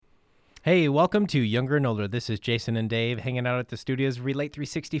Hey, welcome to Younger and Older. This is Jason and Dave hanging out at the studios of Relate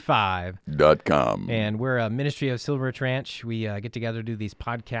 365. .com. And we're a ministry of Silver Birch Ranch. We get together, do these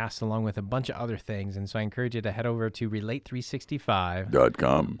podcasts along with a bunch of other things. And so I encourage you to head over to Relate365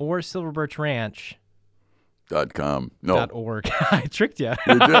 .com. or silverbirchranch.org. No, I tricked you.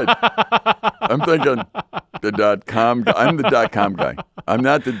 you did. I'm thinking the .com guy. I'm the .com guy. I'm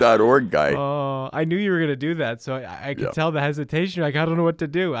not the .org guy. Oh, I knew you were going to do that. So I could tell the hesitation. Like, I don't know what to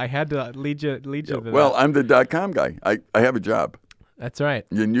do. I had to lead you to Well, that. I'm the .com guy. I have a job. That's right.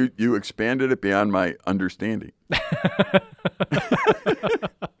 And you expanded it beyond my understanding.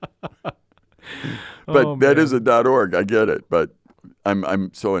 But that is a .org. I get it. But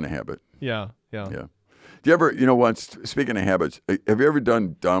I'm so in a habit. Yeah. Do you ever, once, speaking of habits, have you ever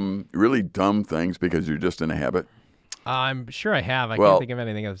done really dumb things because you're just in a habit? I'm sure I have. I Well, can't think of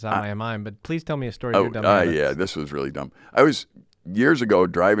anything off the top of my mind, but please tell me a story of your dumb habits. Yeah, this was really dumb. I was years ago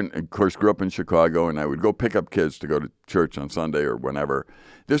driving, of course, grew up in Chicago, and I would go pick up kids to go to church on Sunday or whenever.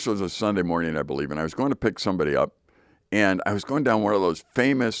 This was a Sunday morning, I believe, and I was going to pick somebody up, and I was going down one of those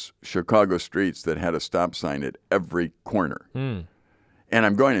famous Chicago streets that had a stop sign at every corner. And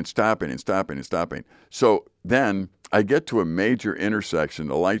I'm going and stopping and stopping and stopping. So then I get to a major intersection,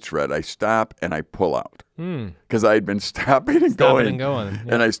 the light's red, I stop and I pull out. Because I had been stopping and going. Yeah.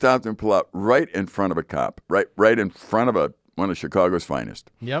 And I stopped and pull out right in front of a cop, right in front of one of Chicago's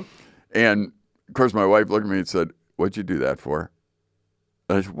finest. Yep. And, of course, my wife looked at me and said, "What'd you do that for?"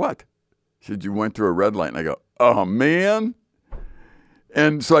 And I said, "What?" She said, "You went through a red light." And I go, "Oh, man."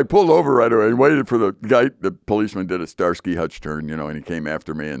 And so I pulled over right away and waited for the guy. The policeman did a Starsky Hutch turn, and he came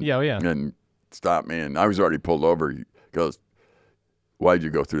after me and and stopped me. And I was already pulled over. He goes, "Why'd you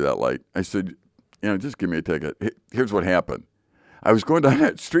go through that light?" I said, "Just give me a ticket." Here's what happened. I was going down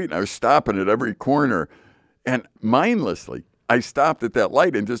that street and I was stopping at every corner. And mindlessly, I stopped at that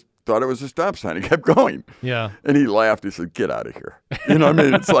light and just thought it was a stop sign. I kept going. Yeah. And he laughed. He said, "Get out of here." You know what I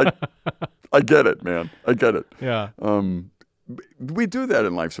mean? It's like, I get it, man. I get it. Yeah. We do that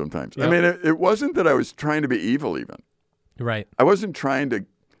in life sometimes. Yep. I mean, it wasn't that I was trying to be evil even. Right. I wasn't trying to,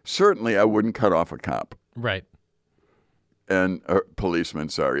 certainly I wouldn't cut off a cop. Right. And policeman,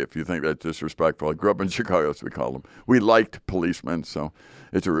 sorry, if you think that's disrespectful. I grew up in Chicago, so we called them. We liked policemen, so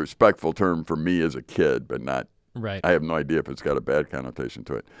it's a respectful term for me as a kid, but not, Right. I have no idea if it's got a bad connotation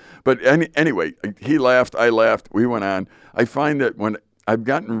to it. But anyway, he laughed, I laughed, we went on. I find that when I've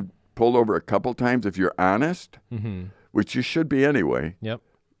gotten pulled over a couple times, if you're honest, which you should be anyway, Yep.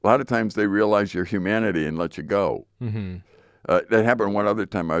 a lot of times they realize your humanity and let you go. That happened one other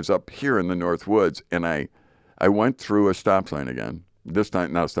time. I was up here in the North Woods, and I went through a stop sign again. This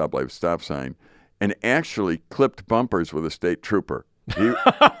time, not a stoplight, a stop sign, and actually clipped bumpers with a state trooper.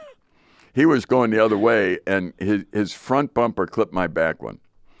 He was going the other way, and his front bumper clipped my back one,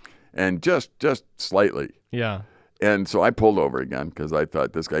 and just slightly. Yeah. And so I pulled over again because I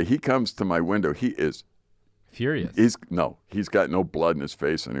thought this guy. He comes to my window. He is Furious. He's got no blood in his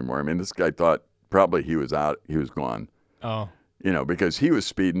face anymore. I mean, this guy thought probably he was out. He was gone. Oh. Because he was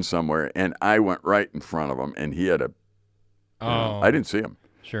speeding somewhere, and I went right in front of him, and he had I didn't see him.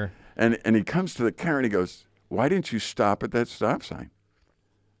 Sure. And he comes to the car, and he goes, "Why didn't you stop at that stop sign?"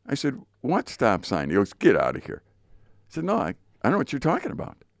 I said, "What stop sign?" He goes, "Get out of here." I said, "No, I don't know what you're talking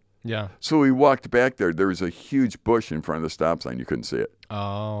about." Yeah. So we walked back there. There was a huge bush in front of the stop sign. You couldn't see it.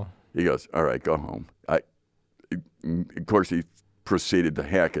 Oh. He goes, "All right, go home." Of course, he proceeded to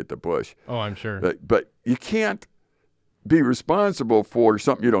hack at the bush. Oh, I'm sure. But you can't be responsible for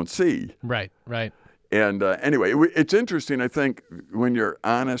something you don't see. Right. And anyway, it's interesting, I think, when you're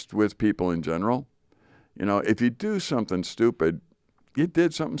honest with people in general. If you do something stupid, you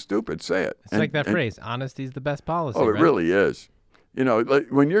did something stupid, say it. It's like that phrase, honesty is the best policy. Oh, it right? really is. Like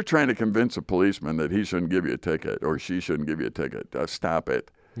when you're trying to convince a policeman that he shouldn't give you a ticket or she shouldn't give you a ticket, stop it.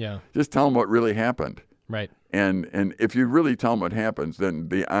 Yeah. Just tell them what really happened. Right. And if you really tell them what happens, then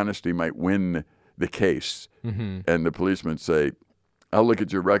the honesty might win the case. And the policeman say, "I'll look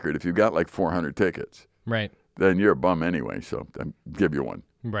at your record. If you got like 400 tickets, Right. then you're a bum anyway, so I'll give you one."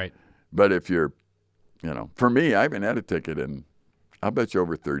 Right. But if you're, for me, I haven't had a ticket in, I'll bet you,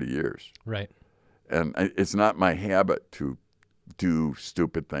 over 30 years. Right. And it's not my habit to do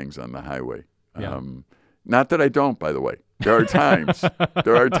stupid things on the highway. Yeah. Not that I don't, by the way. There are times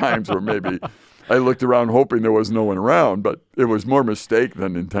where maybe I looked around hoping there was no one around, but it was more mistake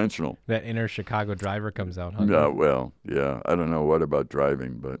than intentional. That inner Chicago driver comes out, huh? Yeah, well, yeah. I don't know what about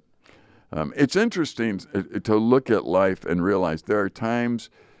driving, but it's interesting to look at life and realize there are times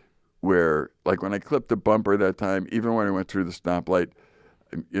where, like when I clipped the bumper that time, even when I went through the stoplight,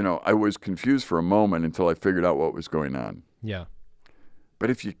 I was confused for a moment until I figured out what was going on. Yeah. But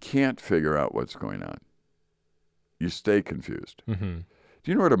if you can't figure out what's going on, you stay confused. Mm-hmm.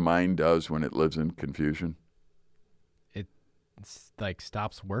 Do you know what a mind does when it lives in confusion? It's like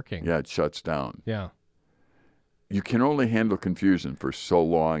stops working. Yeah, it shuts down. Yeah. You can only handle confusion for so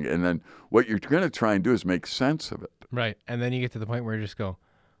long, and then what you're going to try and do is make sense of it. Right. And then you get to the point where you just go,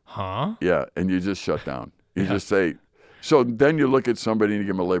 huh? Yeah, and you just shut down. You just say, so then you look at somebody and you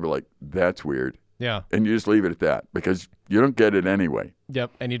give them a label like, that's weird. Yeah. And you just leave it at that because you don't get it anyway.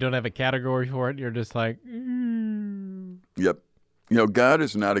 Yep. And you don't have a category for it. You're just like, Yep. You know, God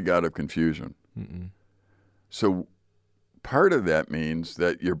is not a God of confusion. Mm-mm. So part of that means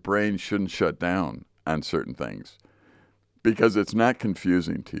that your brain shouldn't shut down on certain things because it's not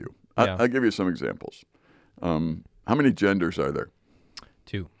confusing to you. Yeah. I'll give you some examples. How many genders are there?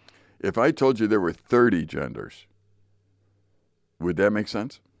 2. If I told you there were 30 genders, would that make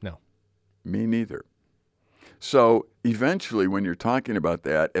sense? No. Me neither. So eventually when you're talking about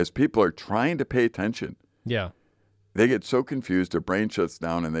that, as people are trying to pay attention, Yeah. they get so confused, their brain shuts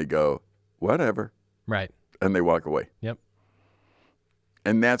down and they go, whatever, Right. and they walk away. Yep.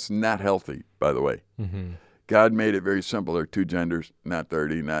 And that's not healthy, by the way. Mm-hmm. God made it very simple. There are 2 genders, not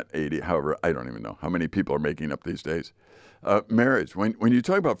 30, not 80. However, I don't even know how many people are making up these days. Marriage. When you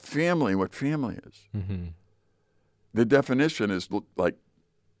talk about family, what family is, Mm-hmm. the definition is like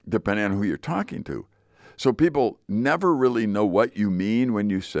depending on who you're talking to. So people never really know what you mean when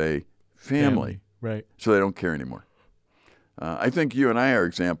you say family. Right. So they don't care anymore. I think you and I are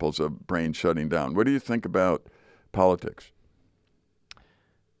examples of brain shutting down. What do you think about politics?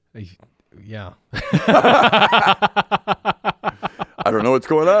 Yeah. I don't know what's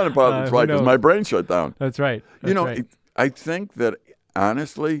going on in politics. Why? Because my brain shut down. That's right. You know, right. I think that,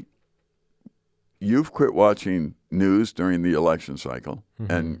 honestly, you've quit watching news during the election cycle.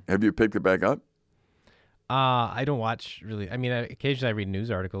 Mm-hmm. And have you picked it back up? I don't watch really. I mean, occasionally I read news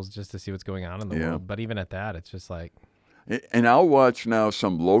articles just to see what's going on in the world. But even at that, it's just like. And I'll watch now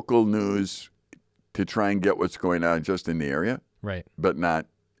some local news to try and get what's going on just in the area. Right. But not.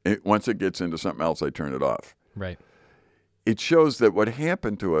 Once it gets into something else, I turn it off. Right. It shows that what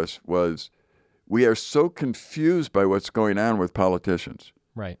happened to us was we are so confused by what's going on with politicians.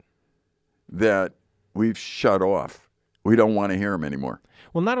 Right. That we've shut off. We don't want to hear them anymore.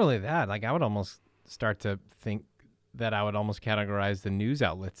 Well, not only that, like I would almost start to think that I would almost categorize the news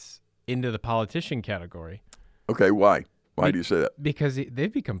outlets into the politician category. Okay, why? Why do you say that? Because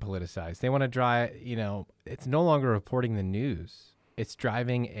they've become politicized. They want to drive, it's no longer reporting the news. It's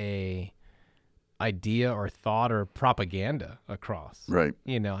driving a idea or thought or propaganda across. Right.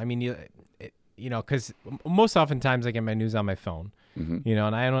 I mean, because most oftentimes I get my news on my phone. Mm-hmm.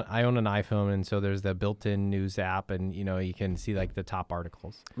 And I own an iPhone, and so there's the built-in news app, and you can see like the top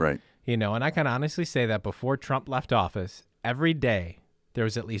articles. Right. And I can honestly say that before Trump left office, every day there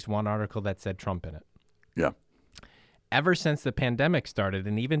was at least one article that said Trump in it. Yeah. Ever since the pandemic started,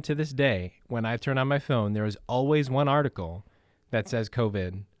 and even to this day, when I turn on my phone, there is always one article that says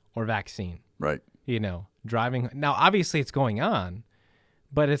COVID or vaccine. Right. Driving. Now, obviously it's going on,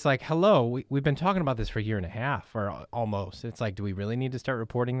 but it's like, hello, we've been talking about this for a year and a half or almost. It's like, do we really need to start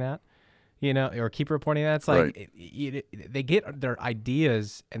reporting that? Or keep reporting that? It's like they get their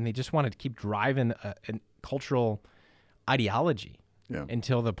ideas and they just want to keep driving a cultural ideology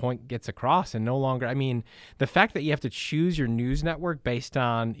until the point gets across and no longer. I mean, the fact that you have to choose your news network based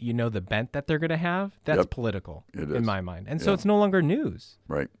on, the bent that they're going to have, that's political in my mind. And so it's no longer news.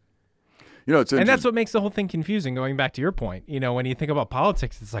 Right. It's and that's what makes the whole thing confusing, going back to your point. When you think about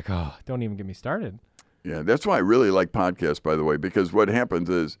politics, it's like, oh, don't even get me started. Yeah, that's why I really like podcasts, by the way, because what happens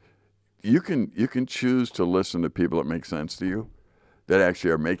is you can choose to listen to people that make sense to you, that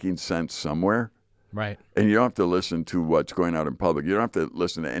actually are making sense somewhere. Right. And you don't have to listen to what's going on in public. You don't have to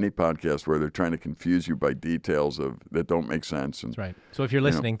listen to any podcast where they're trying to confuse you by details that don't make sense. And, that's right. So if you're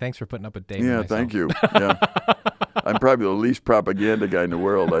listening, thanks for putting up with Dave. Yeah, thank you. Yeah. I'm probably the least propaganda guy in the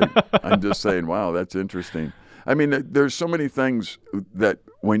world. I'm just saying, wow, that's interesting. I mean, there's so many things that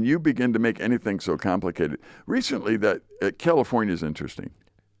when you begin to make anything so complicated, recently that California is interesting.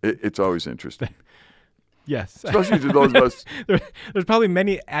 It's always interesting. Yes. Especially to those of us. There's probably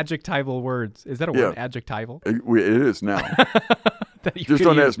many adjectival words. Is that a word, adjectival? It is now. Just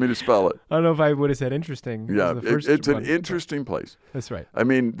don't ask me to spell it. I don't know if I would have said interesting. Yeah, it's an interesting place. That's right. I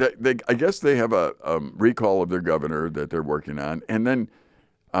mean, I guess they have a recall of their governor that they're working on. And then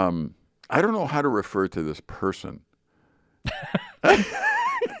I don't know how to refer to this person.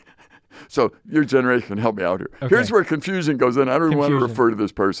 So your generation can help me out here. Okay. Here's where confusion goes in. I don't even want to refer to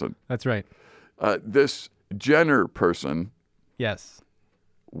this person. That's right. This Jenner person. Yes.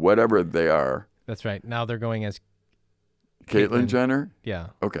 Whatever they are. That's right. Now they're going as Caitlyn Jenner? Yeah.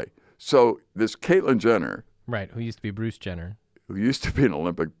 Okay. So this Caitlyn Jenner, Right. Who used to be Bruce Jenner, who used to be an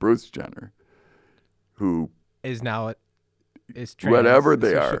Olympic Bruce Jenner, who is now is trans. whatever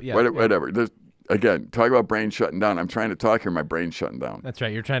they So are, yeah, whatever. Again, talk about brain shutting down. I'm trying to talk here. My brain's shutting down. That's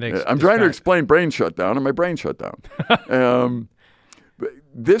right. You're trying to. I'm trying to explain brain shutdown, and my brain shut down.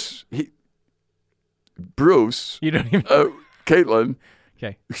 Bruce, You don't even. Caitlyn,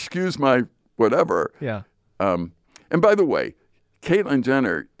 Okay. excuse my whatever. Yeah. And by the way, Caitlyn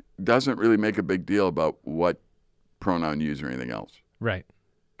Jenner doesn't really make a big deal about what pronoun you use or anything else. Right.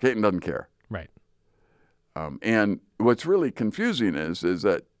 Caitlyn doesn't care. Right. And what's really confusing is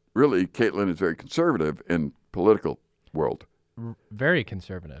that really Caitlyn is very conservative in political world. Very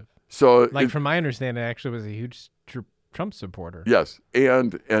conservative. So, Like from my understanding, actually was a huge Trump supporter. yes,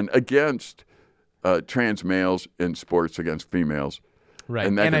 and against trans males in sports, against females. Right.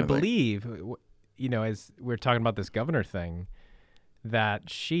 And that And I kind of thing. believe, as we're talking about this governor thing, that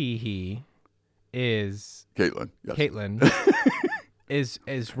he is Caitlyn, yes. Caitlyn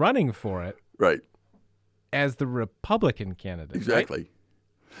is running for it Right, as the Republican candidate. right? exactly.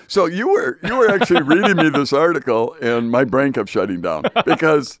 So you were actually reading me this article, and my brain kept shutting down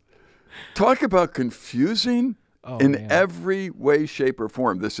because talk about confusing in man. every way, shape, or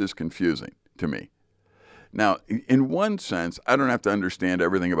form. This is confusing to me. Now, in one sense, I don't have to understand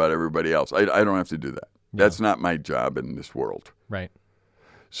everything about everybody else. I don't have to do that. That's not my job in this world. Right.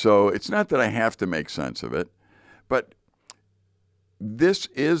 So it's not that I have to make sense of it, but this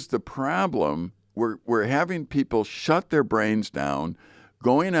is the problem. We're having people shut their brains down,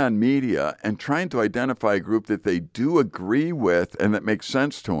 going on media and trying to identify a group that they do agree with and that makes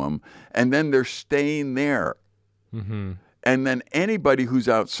sense to them, and then they're staying there. Mm-hmm. And then anybody who's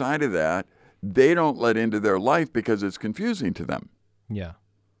outside of that, they don't let into their life because it's confusing to them. Yeah.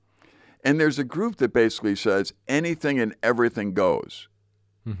 And there's a group that basically says anything and everything goes.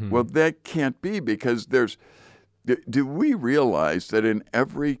 Mm-hmm. Well, that can't be because do we realize that in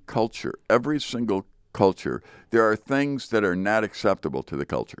every culture, every single culture, there are things that are not acceptable to the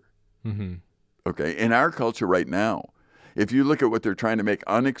culture? Mm-hmm. Okay, in our culture right now, if you look at what they're trying to make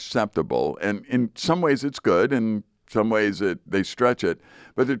unacceptable, and in some ways it's good, in some ways they stretch it,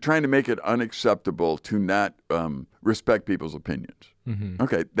 but they're trying to make it unacceptable to not respect people's opinions. Mm-hmm.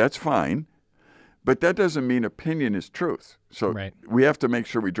 Okay, that's fine, but that doesn't mean opinion is truth. So Right. we have to make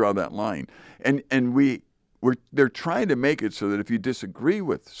sure we draw that line. And they're trying to make it so that if you disagree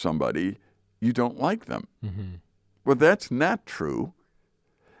with somebody, you don't like them. Mm-hmm. Well, that's not true.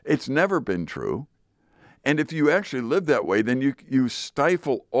 It's never been true. And if you actually live that way, then you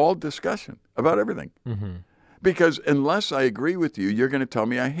stifle all discussion about everything. Mm-hmm. Because unless I agree with you, you're going to tell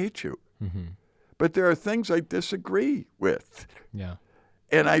me I hate you. Mm-hmm. But there are things I disagree with. Yeah.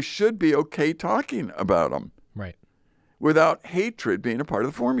 And I should be okay talking about them Right. without hatred being a part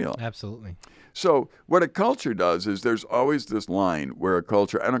of the formula. Absolutely. So what a culture does is there's always this line where a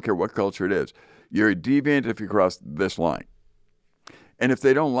culture, I don't care what culture it is, you're a deviant if you cross this line. And if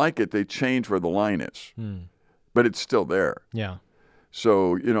they don't like it, they change where the line is. Mm. But it's still there. Yeah.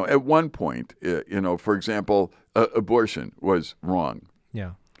 So, at one point, for example, abortion was wrong.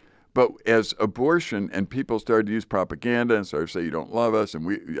 Yeah. But as abortion and people started to use propaganda and started to say, you don't love us,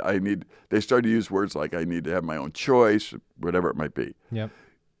 and they started to use words like, I need to have my own choice, whatever it might be. Yep.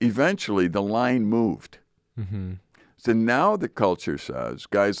 Eventually, the line moved. Mm-hmm. So now the culture says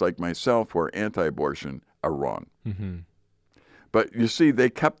guys like myself who are anti-abortion are wrong. Mm-hmm. But you see, they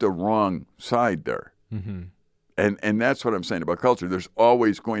kept a wrong side there. Mm-hmm. And that's what I'm saying about culture. There's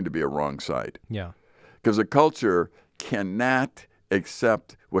always going to be a wrong side. Yeah. Because a culture cannot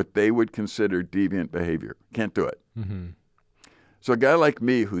accept what they would consider deviant behavior. Can't do it. Mm-hmm. So a guy like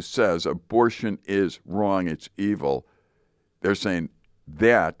me who says abortion is wrong, it's evil, they're saying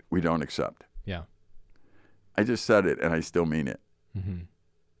that we don't accept. Yeah. I just said it, and I still mean it. Mm-hmm.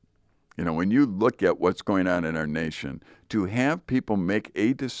 When you look at what's going on in our nation, to have people make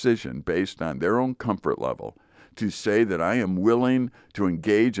a decision based on their own comfort level, to say that I am willing to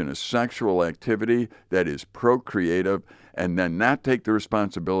engage in a sexual activity that is procreative and then not take the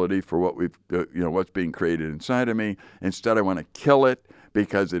responsibility for what what's being created inside of me. Instead, I want to kill it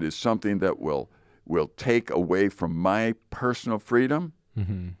because it is something that will take away from my personal freedom,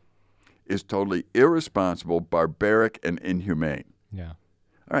 Mm-hmm. is totally irresponsible, barbaric, and inhumane. Yeah.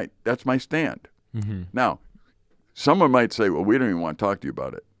 All right, that's my stand. Mm-hmm. Now, someone might say, well, we don't even want to talk to you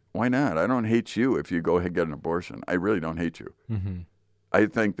about it. Why not? I don't hate you if you go ahead and get an abortion. I really don't hate you. Mm-hmm. I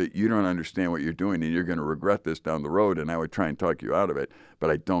think that you don't understand what you're doing and you're going to regret this down the road, and I would try and talk you out of it, but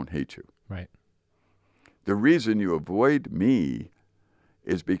I don't hate you. Right. The reason you avoid me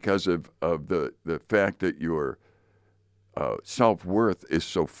is because of the fact that you're self-worth is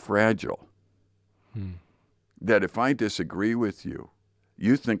so fragile that if I disagree with you,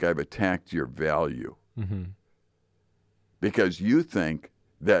 you think I've attacked your value because you think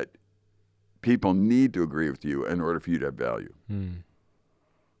that people need to agree with you in order for you to have value.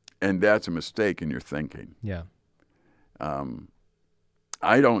 And that's a mistake in your thinking. Yeah.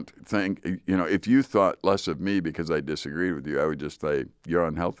 I don't think, if you thought less of me because I disagreed with you, I would just say, you're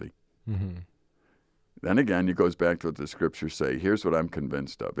unhealthy. Then again, it goes back to what the scriptures say. Here's what I'm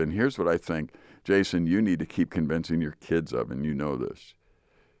convinced of. And here's what I think, Jason, you need to keep convincing your kids of, and you know this.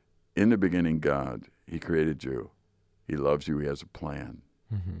 In the beginning, God, he created you. He loves you. He has a plan.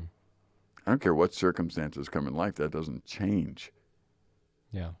 I don't care what circumstances come in life. That doesn't change.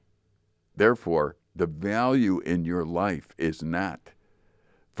 Yeah. Therefore, the value in your life is not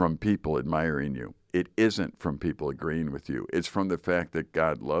from people admiring you. It isn't from people agreeing with you. It's from the fact that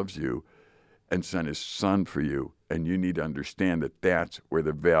God loves you and sent his son for you, and you need to understand that that's where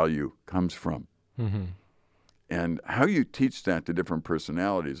the value comes from. And how you teach that to different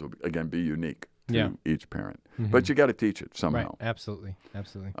personalities will, again, be unique to each parent. But you got to teach it somehow. Right. Absolutely.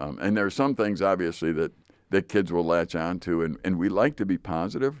 Absolutely. And there are some things, obviously, that kids will latch on to, and we like to be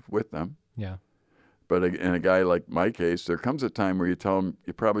positive with them. Yeah. But in a guy like my case, there comes a time where you tell them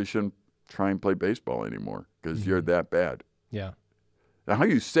you probably shouldn't try and play baseball anymore because you're that bad. Yeah. Now, how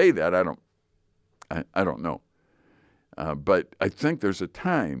you say that, I don't know. But I think there's a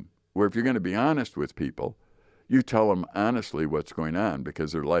time where if you're going to be honest with people, you tell them honestly what's going on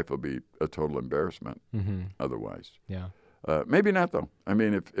because their life will be a total embarrassment otherwise. Yeah. Maybe not, though. I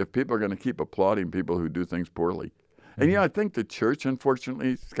mean, if people are going to keep applauding people who do things poorly. And, I think the church,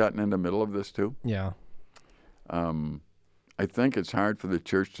 unfortunately, has gotten in the middle of this, too. Yeah. I think it's hard for the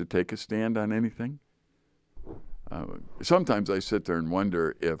church to take a stand on anything. Sometimes I sit there and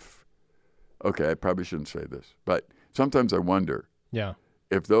wonder if, I probably shouldn't say this, but sometimes I wonder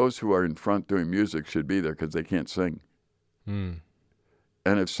if those who are in front doing music should be there because they can't sing. And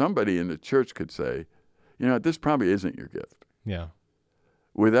if somebody in the church could say, this probably isn't your gift. Yeah.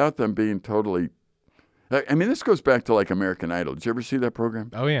 Without them being totally... I mean, this goes back to like American Idol. Did you ever see that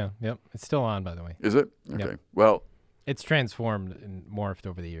program? Oh, yeah. Yep. It's still on, by the way. Is it? Okay. Yep. Well... It's transformed and morphed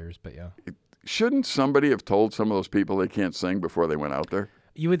over the years, but yeah. Shouldn't somebody have told some of those people they can't sing before they went out there?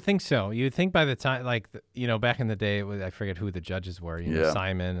 You would think so. You would think by the time, back in the day, I forget who the judges were,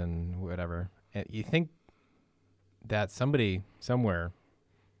 Simon and whatever. And you think that somebody somewhere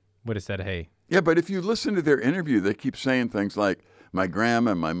would have said, hey. Yeah, but if you listen to their interview, they keep saying things like, my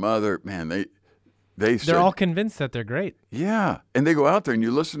grandma and my mother, man, they're all convinced that they're great. Yeah. And they go out there and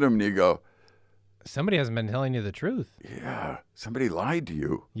you listen to them and you go, somebody hasn't been telling you the truth. Yeah. Somebody lied to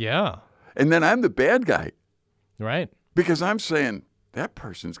you. Yeah. And then I'm the bad guy. Right. Because I'm saying that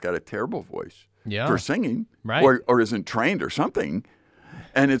person's got a terrible voice for singing. Right. Or isn't trained or something.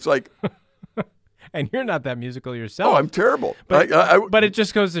 And it's like. And you're not that musical yourself. Oh, I'm terrible. But, but it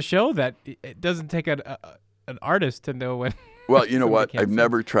just goes to show that it doesn't take an artist to know when. Well, you know what? I've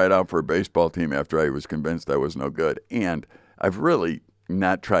never tried out for a baseball team after I was convinced I was no good. And I've really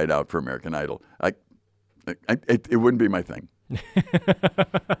not tried out for American Idol. It wouldn't be my thing.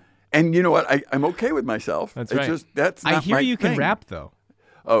 And you know what? I'm okay with myself. That's right. That's not I hear my you thing. can rap, though.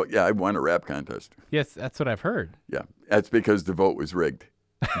 Oh, yeah. I won a rap contest. Yes, that's what I've heard. Yeah. That's because the vote was rigged.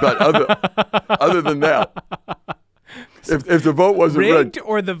 But other than that, if the vote wasn't rigged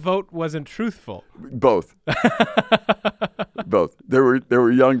or the vote wasn't truthful? Both. Both. There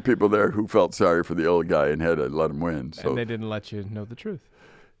were young people there who felt sorry for the old guy and had to let him win. So. And they didn't let you know the truth.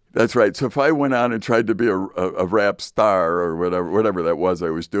 That's right. So if I went on and tried to be a rap star or whatever that was I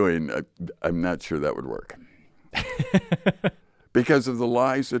was doing, I'm not sure that would work. Because of the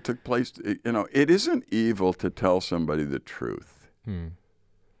lies that took place. It isn't evil to tell somebody the truth. And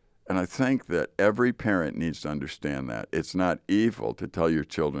I think that every parent needs to understand that. It's not evil to tell your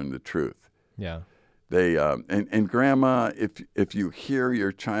children the truth. Yeah. They and grandma, if you hear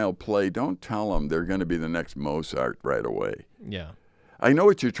your child play, don't tell them they're going to be the next Mozart right away. Yeah. I know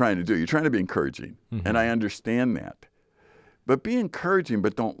what you're trying to do. You're trying to be encouraging, and I understand that. But be encouraging,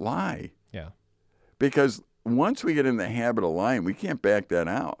 but don't lie. Yeah. Because once we get in the habit of lying, we can't back that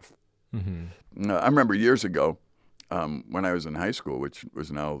off. I remember years ago when I was in high school, which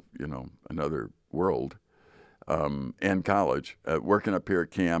was now, another world, and college, working up here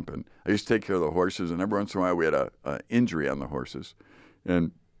at camp. And I used to take care of the horses, and every once in a while we had an injury on the horses. And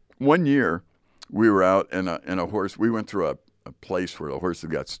one year we were out and a horse, we went through a place where the horses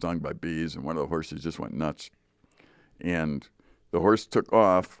got stung by bees, and one of the horses just went nuts. And the horse took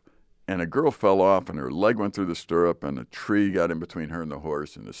off, and a girl fell off, and her leg went through the stirrup, and a tree got in between her and the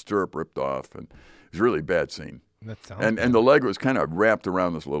horse, and the stirrup ripped off, and it was a really bad scene. That sounds and bad. the leg was kind of wrapped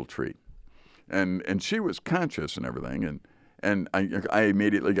around this little tree, and she was conscious and everything, and I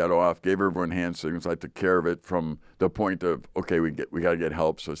immediately got off, gave everyone hand signals. I took care of it from the point of, okay, we got to get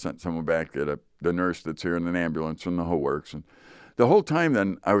help, so I sent someone back, get the nurse that's here in an ambulance and the whole works. And the whole time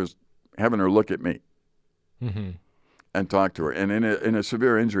then I was having her look at me Mm-hmm. and talk to her. And in a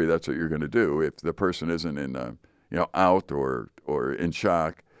severe injury, that's what you're going to do. If the person isn't in out or in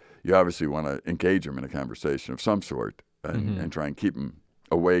shock, you obviously want to engage them in a conversation of some sort and try and keep them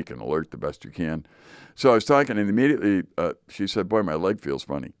awake and alert the best you can. So I was talking, and immediately she said, "Boy, my leg feels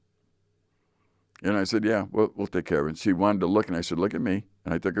funny." And I said, "Yeah, we'll take care of it." And she wanted to look, and I said, "Look at me."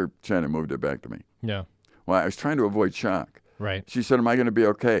 And I took her chin and moved it back to me. Yeah. Well, I was trying to avoid shock. Right. She said, "Am I going to be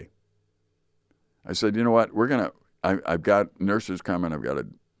okay?" I said, "You know what? I've got nurses coming.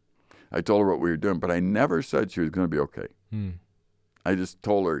 I told her what we were doing, but I never said she was going to be okay. Mm. I just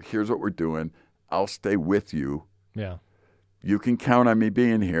told her, here's what we're doing. I'll stay with you. Yeah. You can count on me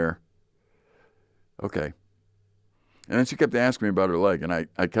being here. Okay." And then she kept asking me about her leg, and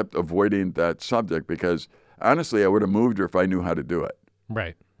I kept avoiding that subject because, honestly, I would have moved her if I knew how to do it.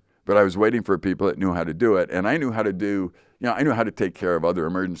 Right. But I was waiting for people that knew how to do it, and I knew how to I knew how to take care of other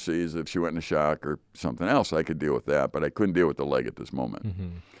emergencies. If she went into shock or something else, I could deal with that, but I couldn't deal with the leg at this moment.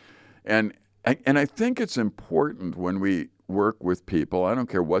 Mm-hmm. And I think it's important when we work with people, I don't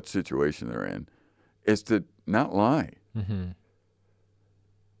care what situation they're in, is to not lie. Mm-hmm.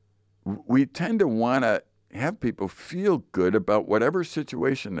 We tend to want to have people feel good about whatever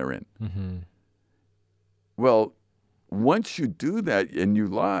situation they're in. Mm-hmm. Well, once you do that and you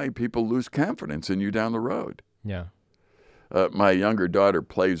lie, people lose confidence in you down the road. Yeah. My younger daughter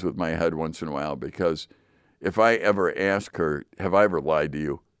plays with my head once in a while because if I ever ask her, "Have I ever lied to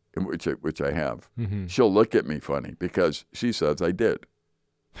you?" which I have, Mm-hmm. she'll look at me funny because she says I did.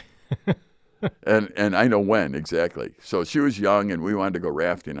 and I know when exactly. So she was young and we wanted to go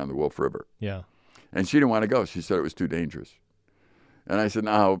rafting on the Wolf River. Yeah. And she didn't want to go. She said it was too dangerous. And I said,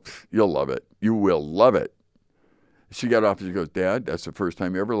 "No, you'll love it. You will love it." She got off and she goes, "Dad, that's the first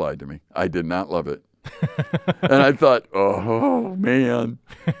time you ever lied to me. I did not love it." And I thought, oh, man.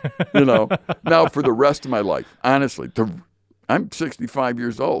 Now for the rest of my life, honestly, I'm 65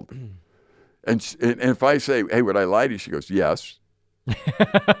 years old. And if I say, "Hey, would I lie to you?" She goes, "Yes."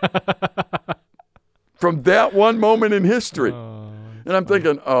 From that one moment in history. And I'm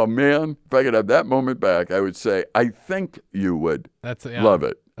thinking, oh, man, if I could have that moment back, I would say, "I think you would love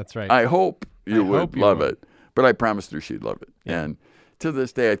it. That's right. I hope you would love would. it." But I promised her she'd love it. Yeah. And to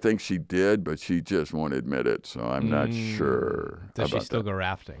this day, I think she did, but she just won't admit it. So I'm not sure. Does she about still that. go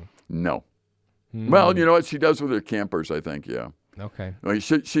rafting? No. Well, you know what? She does with her campers, I think, yeah. Okay. I mean,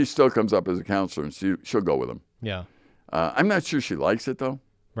 she still comes up as a counselor, and she'll go with them. Yeah. I'm not sure she likes it, though.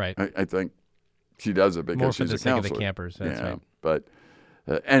 Right. I think she does it because More for she's the a sake counselor. of the campers. That's yeah. right. But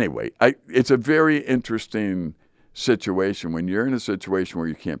anyway, it's a very interesting situation when you're in a situation where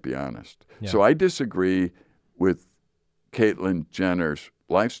you can't be honest. Yeah. So I disagree with Caitlyn Jenner's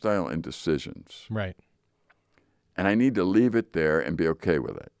lifestyle and decisions. Right. And I need to leave it there and be okay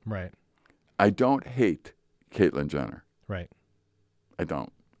with it. Right. I don't hate Caitlyn Jenner. Right. I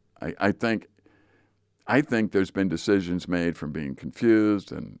don't. I think there's been decisions made from being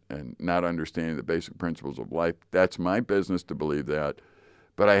confused and not understanding the basic principles of life. That's my business to believe that.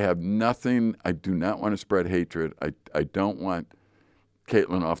 But I have nothing. I do not want to spread hatred. I don't want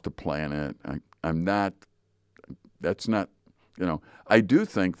Caitlyn off the planet. I'm not. That's not. I do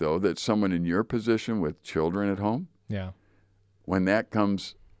think, though, that someone in your position with children at home, Yeah. when that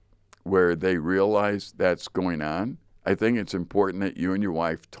comes where they realize that's going on, I think it's important that you and your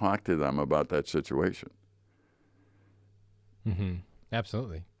wife talk to them about that situation. Mm-hmm.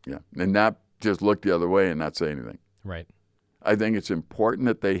 Absolutely. Yeah. And not just look the other way and not say anything. Right. I think it's important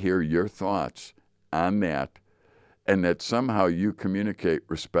that they hear your thoughts on that and that somehow you communicate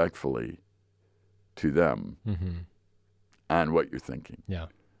respectfully to them Mm-hmm. on what you're thinking. Yeah.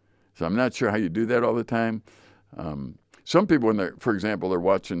 So I'm not sure how you do that all the time. Some people, when they're, for example, they're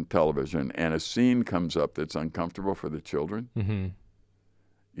watching television and a scene comes up that's uncomfortable for the children, Mm-hmm.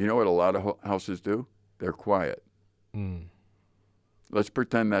 you know what a lot of houses do? They're quiet. Mm. Let's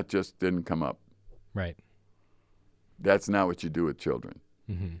pretend that just didn't come up. Right. That's not what you do with children.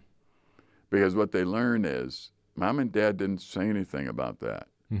 Mm-hmm. Because what they learn is, Mom and Dad didn't say anything about that.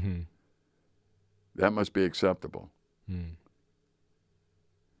 Mm-hmm. That must be acceptable. Mm.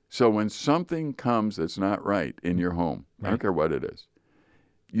 So when something comes that's not right in your home, I Right. don't care what it is,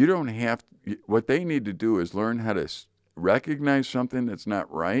 you don't have to, what they need to do is learn how to recognize something that's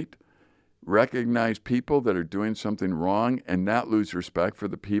not right, recognize people that are doing something wrong, and not lose respect for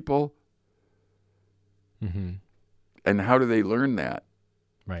the people, Mm-hmm. And how do they learn that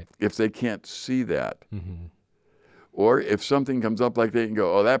Right. if they can't see that? Mm-hmm. Or if something comes up like that, you can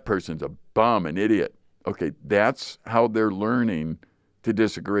go, oh, that person's a bum, an idiot. Okay, that's how they're learning to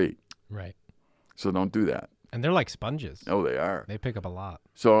disagree. Right. So don't do that. And they're like sponges. Oh, they are. They pick up a lot.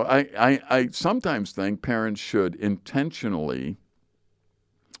 So I sometimes think parents should intentionally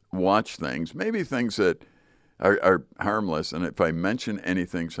watch things, maybe things that are harmless. And if I mention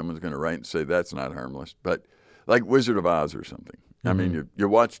anything, someone's going to write and say that's not harmless. But like Wizard of Oz or something. I mean, you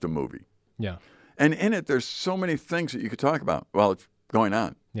watched a movie. Yeah. And in it, there's so many things that you could talk about while it's going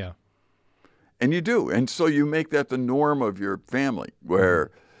on. Yeah. And you do. And so you make that the norm of your family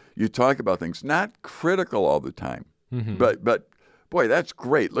where you talk about things, not critical all the time, but boy, that's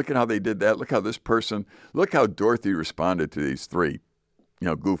great. Look at how they did that. Look how this person, look how Dorothy responded to these three,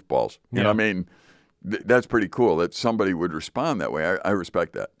 goofballs. You know what I mean? That's pretty cool that somebody would respond that way. I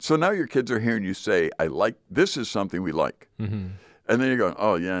respect that. So now your kids are hearing you say, this is something we like. Mm-hmm. And then you're going,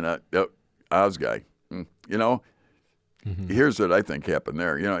 oh, yeah, Oz guy. Here's what I think happened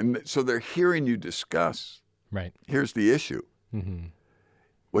there. And so they're hearing you discuss. Right. Here's the issue. Mm-hmm.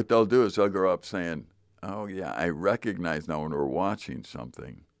 What they'll do is they'll grow up saying, oh, yeah, I recognize now when we're watching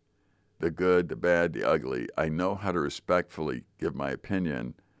something, the good, the bad, the ugly, I know how to respectfully give my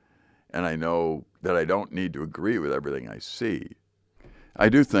opinion, and I know that I don't need to agree with everything I see. I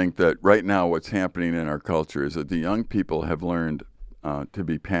do think that right now what's happening in our culture is that the young people have learned to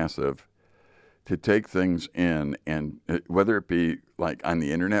be passive, to take things in, and whether it be like on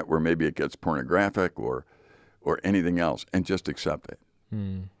the internet where maybe it gets pornographic or anything else, and just accept it.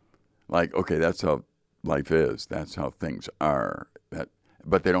 Like, okay, that's how life is. That's how things are.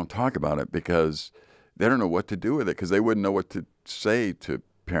 But they don't talk about it because they don't know what to do with it because they wouldn't know what to say to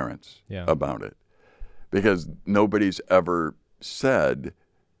parents about it because nobody's ever said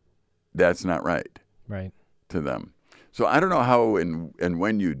that's not right to them. So I don't know how and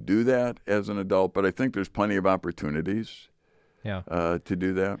when you do that as an adult, but I think there's plenty of opportunities to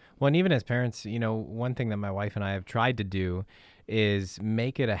do that. Well, and even as parents, one thing that my wife and I have tried to do is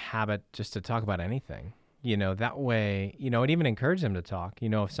make it a habit just to talk about anything. That way, and even encourage them to talk.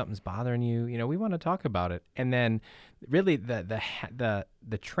 If something's bothering you, we want to talk about it. And then really the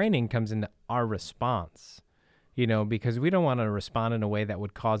training comes into our response, because we don't want to respond in a way that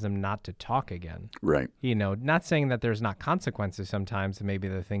would cause them not to talk again. Right. Not saying that there's not consequences sometimes to maybe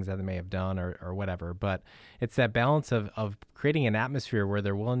the things that they may have done or whatever, but it's that balance of creating an atmosphere where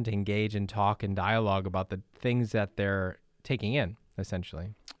they're willing to engage and talk and dialogue about the things that they're taking in,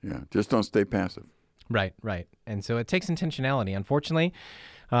 essentially. Yeah, just don't stay passive. Right. And so it takes intentionality. Unfortunately,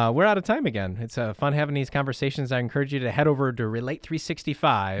 we're out of time again. It's fun having these conversations. I encourage you to head over to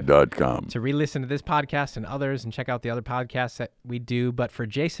relate365.com to re-listen to this podcast and others and check out the other podcasts that we do. But for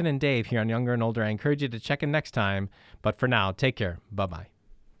Jason and Dave here on Younger and Older, I encourage you to check in next time. But for now, take care. Bye-bye.